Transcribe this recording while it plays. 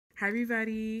Hi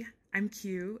everybody, I'm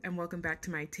Q and welcome back to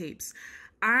my tapes.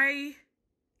 I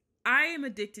am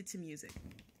addicted to music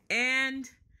and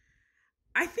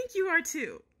I think you are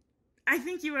too.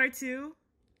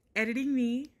 Editing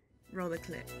me, roll the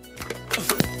clip.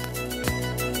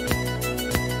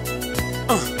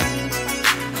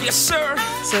 Yes, sir.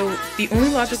 So the only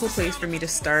logical place for me to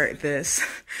start this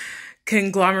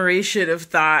conglomeration of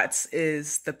thoughts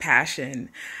is the passion.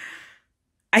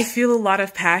 I feel a lot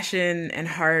of passion and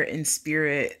heart and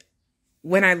spirit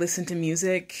when I listen to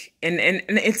music, and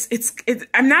it's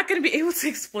I'm not going to be able to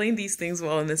explain these things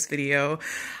well in this video.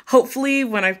 Hopefully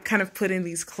when I kind of put in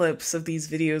these clips of these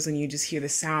videos and you just hear the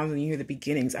sounds and you hear the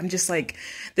beginnings, I'm just like,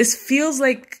 this feels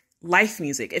like life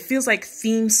music. It feels like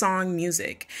theme song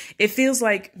music. It feels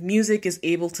like music is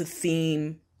able to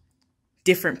theme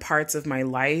different parts of my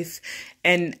life,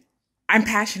 and I'm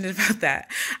passionate about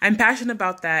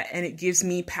that. And it gives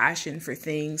me passion for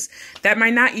things that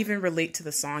might not even relate to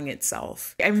the song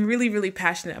itself. I'm really, really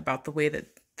passionate about the way that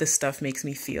this stuff makes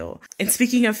me feel. And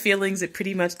speaking of feelings, it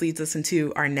pretty much leads us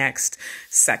into our next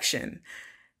section,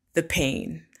 the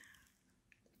pain.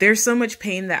 There's so much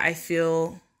pain that I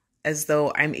feel as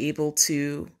though I'm able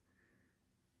to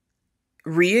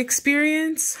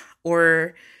re-experience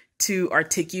or to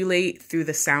articulate through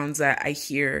the sounds that I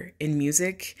hear in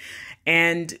music.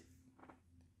 And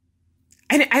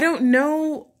I don't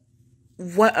know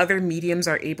what other mediums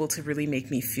are able to really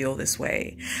make me feel this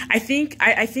way. I think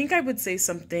I would say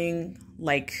something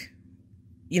like,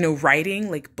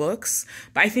 writing, like books,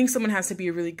 but I think someone has to be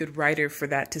a really good writer for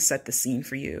that to set the scene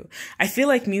for you. I feel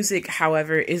like music,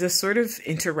 however, is a sort of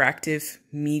interactive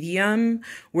medium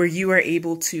where you are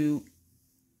able to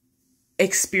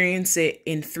experience it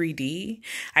in 3D.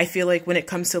 I feel like when it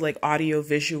comes to like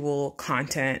audiovisual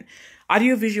content, I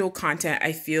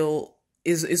feel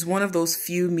is one of those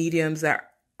few mediums that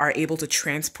are able to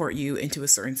transport you into a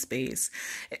certain space.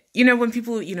 When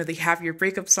people, they have your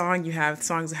breakup song, you have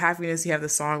songs of happiness, you have the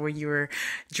song where you were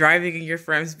driving in your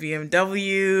friend's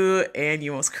BMW and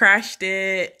you almost crashed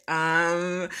it.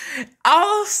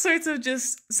 All sorts of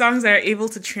just songs that are able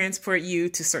to transport you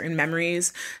to certain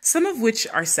memories, some of which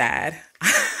are sad.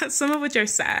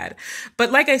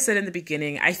 But like I said in the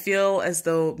beginning, I feel as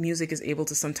though music is able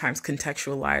to sometimes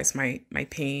contextualize my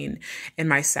pain and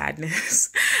my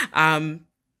sadness.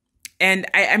 And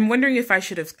I'm wondering if I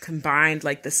should have combined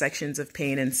like the sections of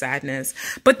pain and sadness,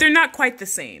 but they're not quite the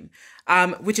same,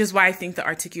 which is why I think the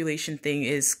articulation thing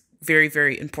is very,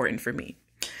 very important for me.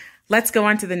 Let's go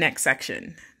on to the next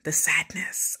section, the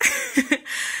sadness.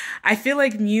 I feel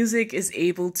like music is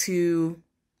able to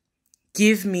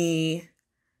give me,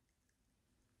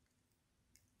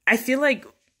 I feel like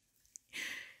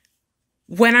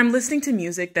when I'm listening to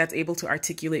music that's able to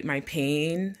articulate my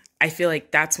pain, I feel like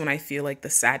that's when I feel like the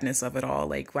sadness of it all.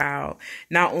 Like, wow,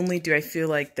 not only do I feel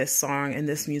like this song and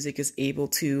this music is able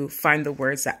to find the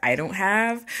words that I don't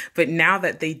have, but now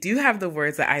that they do have the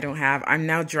words that I don't have, I'm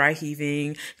now dry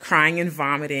heaving, crying and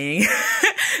vomiting,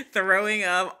 throwing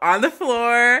up on the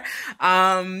floor.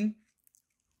 And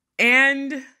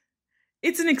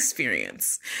it's an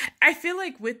experience. I feel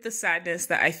like with the sadness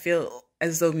that I feel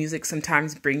as though music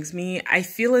sometimes brings me, I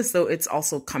feel as though it's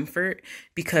also comfort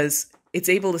because it's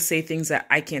able to say things that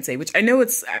I can't say, which I know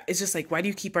it's just like, why do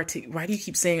you keep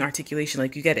saying articulation?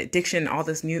 Like you get addiction, all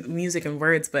this music and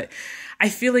words, but I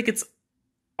feel like it's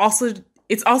also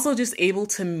just able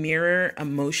to mirror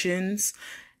emotions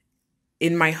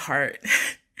in my heart,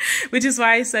 which is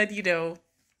why I said,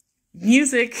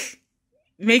 music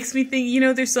makes me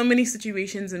think, there's so many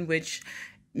situations in which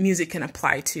music can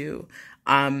apply to,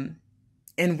 and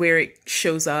where it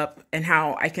shows up and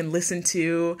how I can listen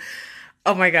to,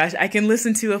 oh my gosh, I can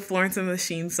listen to a Florence and the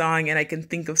Machine song and I can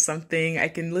think of something. I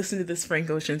can listen to this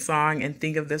Frank Ocean song and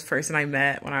think of this person I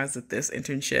met when I was at this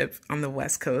internship on the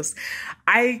West Coast.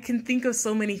 I can think of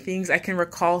so many things. I can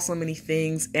recall so many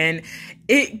things, and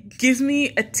it gives me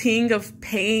a ting of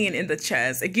pain in the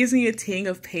chest. A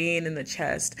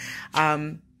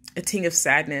ting of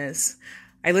sadness.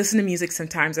 I listen to music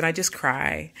sometimes and I just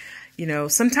cry.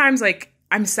 Sometimes like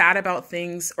I'm sad about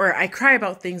things, or I cry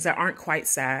about things that aren't quite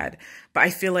sad, but I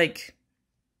feel like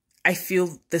I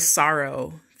feel the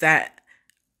sorrow that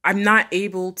I'm not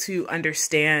able to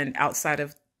understand outside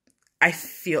of, I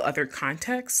feel, other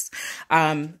contexts.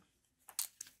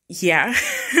 Yeah,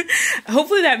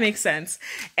 hopefully that makes sense.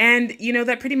 And,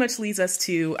 that pretty much leads us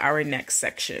to our next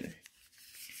section,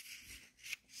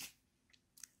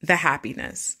 the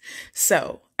happiness.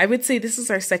 So I would say this is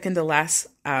our second to last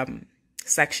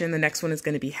section. The next one is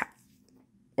going to be,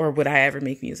 or would I ever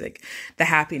make music? The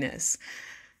happiness.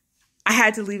 I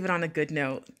had to leave it on a good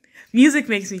note. Music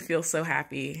makes me feel so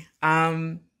happy.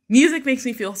 Music makes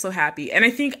me feel so happy. And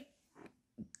I think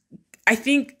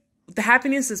the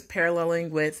happiness is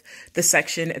paralleling with the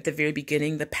section at the very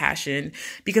beginning, the passion,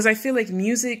 because I feel like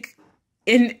music,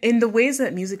 in the ways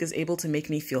that music is able to make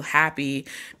me feel happy,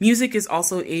 music is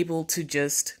also able to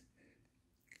just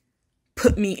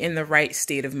put me in the right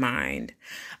state of mind.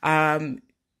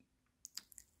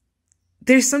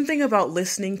 There's something about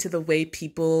listening to the way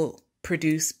people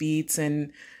produce beats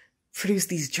and produce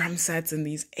these drum sets and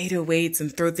these 808s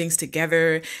and throw things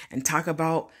together and talk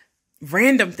about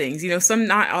random things. You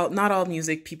know, not all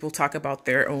music people talk about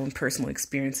their own personal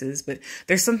experiences, but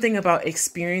there's something about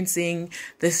experiencing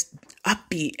this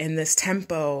upbeat and this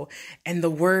tempo and the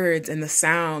words and the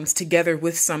sounds together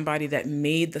with somebody that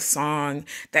made the song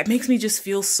that makes me just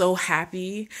feel so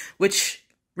happy, which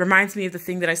reminds me of the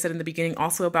thing that I said in the beginning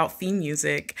also about theme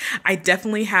music. I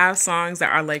definitely have songs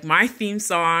that are like my theme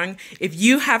song. If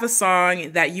you have a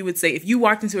song that you would say, if you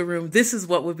walked into a room, this is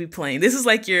what would be playing. This is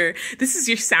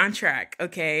your soundtrack,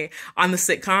 okay, on the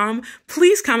sitcom.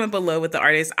 Please comment below with the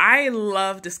artist. I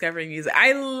love discovering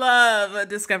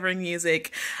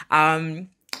music.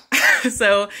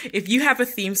 So if you have a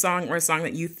theme song or a song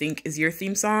that you think is your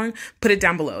theme song, put it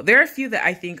down below. There are a few that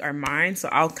I think are mine, so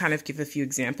I'll kind of give a few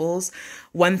examples.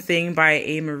 One Thing by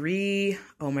A. Marie.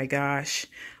 Oh my gosh.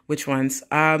 Which ones?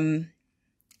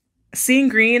 Seeing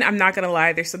Green, I'm not gonna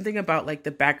lie, there's something about like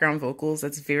the background vocals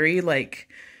that's very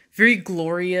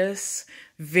glorious,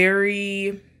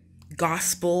 very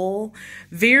gospel,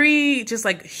 very just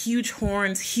like huge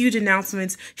horns, huge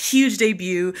announcements, huge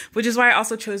debut, which is why I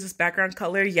also chose this background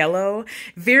color, yellow.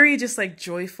 Very just like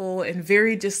joyful and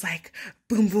very just like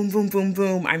boom, boom, boom, boom,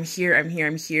 boom. I'm here, I'm here,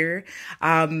 I'm here.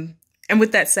 And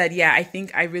with that said, yeah, I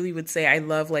think I really would say I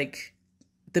love like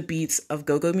the beats of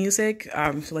go-go music,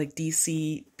 so like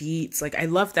DC beats. Like I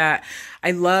love that.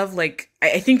 I love like,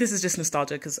 I think this is just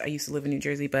nostalgia because I used to live in New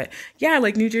Jersey, but yeah,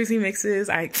 like New Jersey mixes,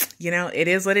 it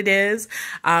is what it is.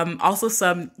 Also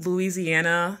some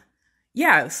Louisiana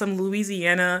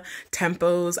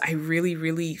tempos. I really,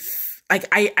 really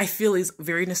I feel is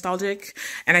very nostalgic.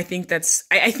 And I think that's,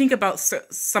 I think about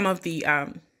some of the,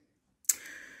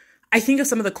 I think of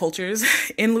some of the cultures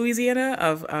in Louisiana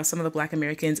of some of the Black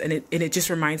Americans, and it just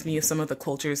reminds me of some of the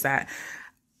cultures that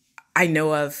I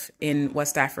know of in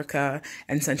West Africa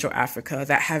and Central Africa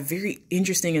that have very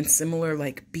interesting and similar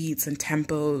like beats and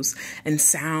tempos and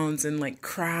sounds and like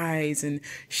cries and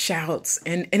shouts,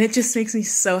 and it just makes me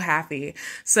so happy.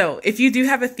 So if you do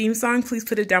have a theme song, please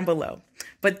put it down below.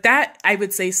 But that, I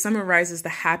would say, summarizes the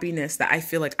happiness that I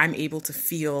feel like I'm able to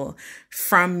feel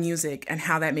from music and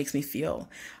how that makes me feel.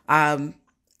 And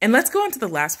let's go on to the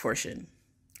last portion.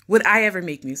 Would I ever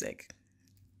make music?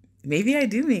 Maybe I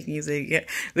do make music. Yeah.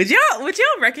 Would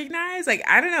y'all recognize? Like,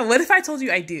 I don't know. What if I told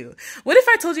you I do? What if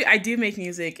I told you I do make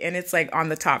music and it's like on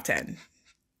the top 10?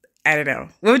 I don't know.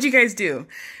 What would you guys do?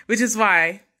 Which is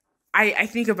why I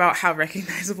think about how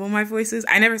recognizable my voice is.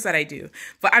 I never said I do,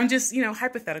 but I'm just,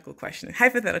 hypothetical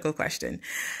question.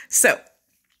 So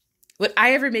would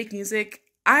I ever make music?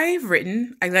 I've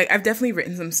definitely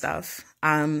written some stuff.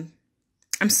 I'm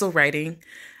still writing.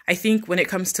 I think when it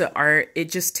comes to art,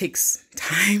 it just takes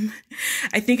time.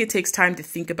 I think it takes time to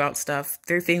think about stuff.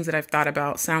 There are things that I've thought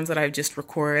about, sounds that I've just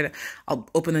recorded. I'll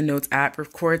open the notes app,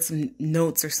 record some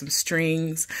notes or some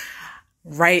strings,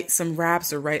 write some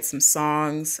raps or write some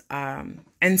songs.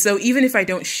 And so even if I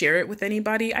don't share it with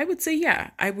anybody, I would say,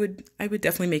 yeah, I would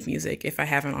definitely make music if I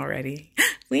haven't already.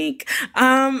 Wink.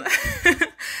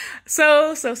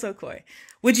 So coy.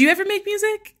 Would you ever make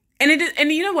music?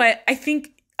 And you know what? I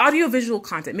think audiovisual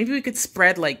content, maybe we could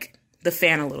spread like the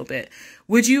fan a little bit.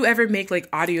 Would you ever make like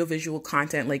audiovisual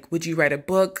content? Like, would you write a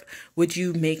book? Would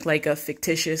you make like a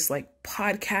fictitious like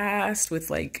podcast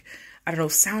with like, I don't know,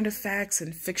 sound effects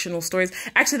and fictional stories?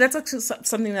 Actually, that's actually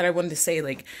something that I wanted to say.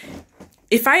 Like,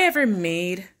 if I ever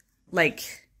made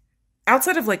like,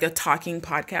 outside of like a talking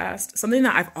podcast, something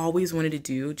that I've always wanted to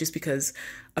do just because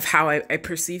of how I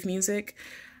perceive music,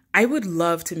 I would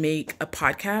love to make a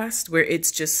podcast where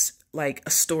it's just like a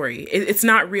story. It's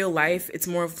not real life. It's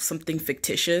more of something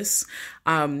fictitious.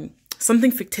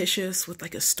 Something fictitious with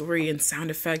like a story and sound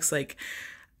effects, like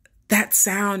that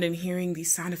sound and hearing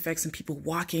these sound effects and people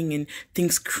walking and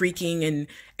things creaking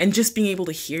and just being able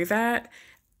to hear that,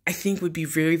 I think would be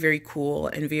very, very cool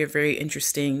and be a very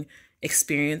interesting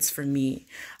experience for me.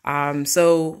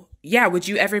 So yeah, would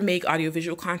you ever make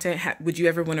audiovisual content? Would you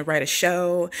ever want to write a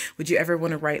show? Would you ever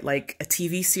want to write like a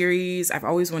TV series? I've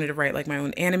always wanted to write like my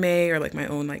own anime or like my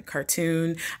own like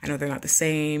cartoon. I know they're not the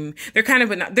same. They're kind of,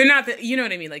 but not, they're not the, you know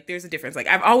what I mean? Like there's a difference. Like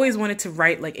I've always wanted to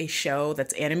write like a show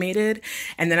that's animated.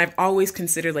 And then I've always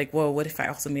considered like, well, what if I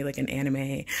also made like an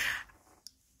anime?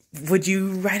 Would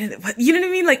you write it? You know what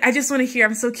I mean? Like, I just want to hear,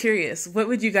 I'm so curious. What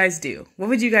would you guys do? What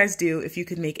would you guys do if you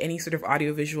could make any sort of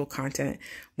audiovisual content?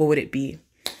 What would it be?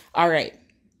 All right.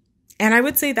 And I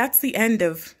would say that's the end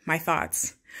of my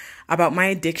thoughts about my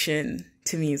addiction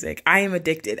to music. I am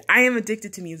addicted. I am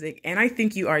addicted to music, and I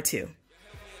think you are too.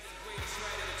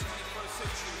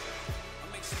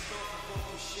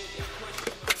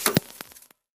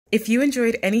 If you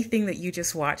enjoyed anything that you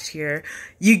just watched here,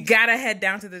 you gotta head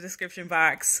down to the description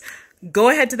box. Go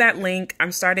ahead to that link.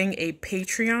 I'm starting a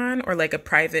Patreon or like a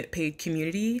private paid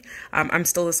community. I'm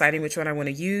still deciding which one I want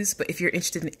to use, but if you're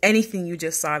interested in anything you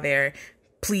just saw there,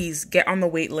 please get on the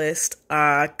wait list.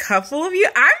 A couple of you,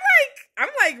 I'm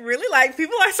like really like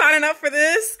people are signing up for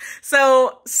this.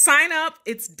 So sign up.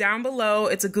 It's down below.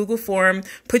 It's a Google form.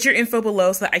 Put your info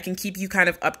below so that I can keep you kind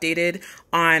of updated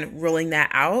on rolling that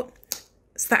out,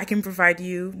 so that I can provide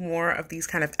you more of these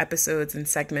kind of episodes and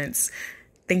segments.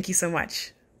 Thank you so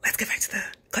much. Let's get back to the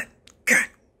clip.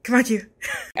 Come on, Q.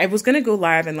 I was going to go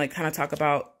live and like kind of talk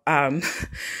about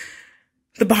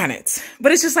the bonnets,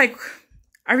 but it's just like,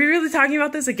 are we really talking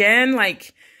about this again?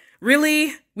 Like,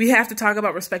 really? We have to talk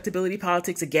about respectability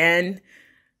politics again?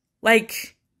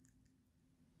 Like,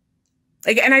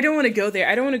 and I don't want to go there.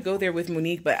 I don't want to go there with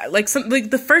Monique, but like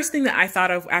the first thing that I thought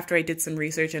of after I did some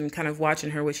research and kind of watching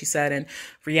her, what she said and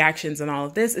reactions and all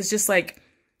of this is just like,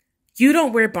 you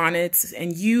don't wear bonnets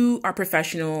and you are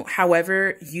professional.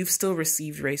 However, you've still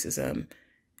received racism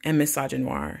and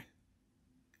misogynoir.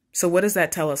 So what does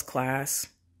that tell us, class?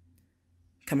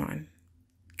 Come on.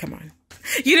 Come on.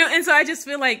 You know, and so I just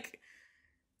feel like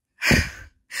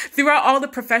throughout all the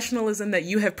professionalism that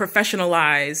you have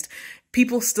professionalized,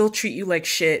 people still treat you like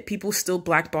shit. People still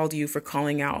blackballed you for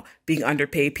calling out being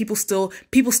underpaid. People still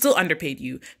underpaid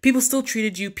you. People still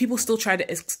treated you. People still tried to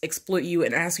exploit you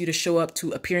and ask you to show up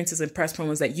to appearances and press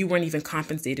promos that you weren't even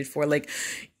compensated for. Like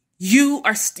you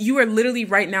are literally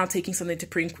right now taking something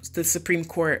to the Supreme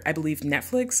Court, I believe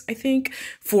Netflix, I think,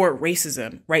 for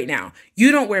racism right now.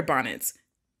 You don't wear bonnets.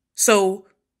 So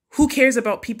who cares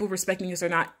about people respecting us or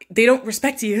not? They don't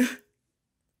respect you.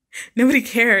 Nobody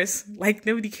cares. Like,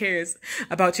 nobody cares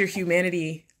about your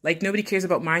humanity. Like, nobody cares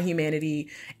about my humanity.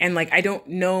 And, like, I don't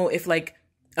know if, like,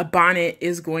 a bonnet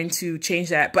is going to change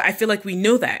that. But I feel like we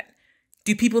know that.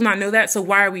 Do people not know that? So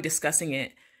why are we discussing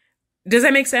it? Does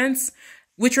that make sense?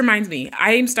 Which reminds me,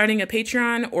 I am starting a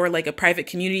Patreon or, like, a private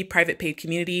paid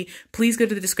community. Please go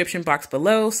to the description box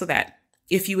below so that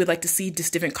if you would like to see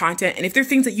just different content, and if there are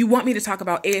things that you want me to talk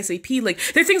about ASAP, like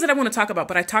there are things that I want to talk about,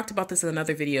 but I talked about this in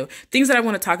another video. Things that I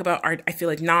want to talk about are, I feel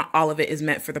like not all of it is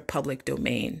meant for the public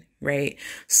domain, right?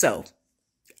 So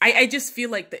I just feel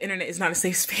like the internet is not a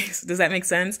safe space. Does that make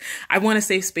sense? I want a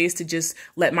safe space to just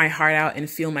let my heart out and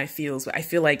feel my feels. But I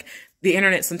feel like the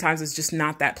internet sometimes is just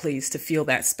not that place to feel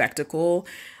that spectacle.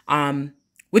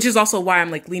 Which is also why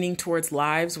I'm like leaning towards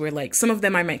lives where like some of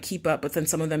them I might keep up, but then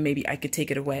some of them maybe I could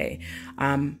take it away.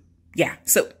 Yeah,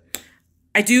 so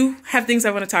I do have things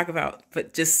I want to talk about,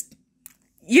 but just,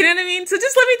 you know what I mean? So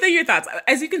just let me know your thoughts.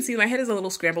 As you can see, my head is a little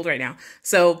scrambled right now.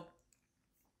 So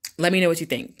let me know what you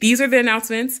think. These are the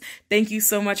announcements. Thank you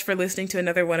so much for listening to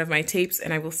another one of my tapes,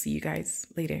 and I will see you guys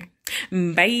later.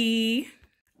 Bye.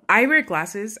 I wear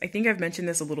glasses. I think I've mentioned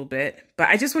this a little bit, but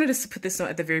I just wanted to put this note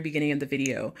at the very beginning of the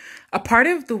video. A part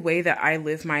of the way that I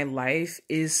live my life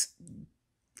is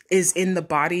in the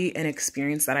body and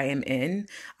experience that I am in.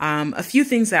 A few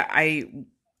things that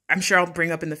I'm sure I'll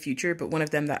bring up in the future, but one of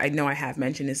them that I know I have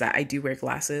mentioned is that I do wear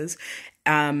glasses.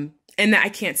 And that I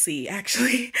can't see,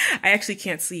 actually. I actually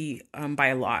can't see by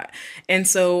a lot. And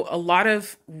so a lot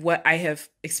of what I have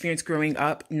experienced growing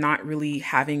up, not really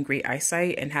having great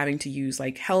eyesight and having to use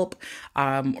like help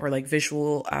or like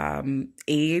visual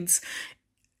aids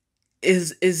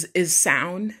is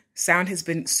sound. Sound has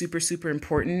been super, super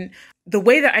important. The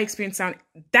way that I experience sound,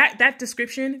 that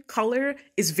description, color,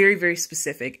 is very, very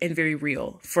specific and very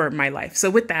real for my life. So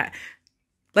with that,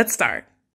 let's start.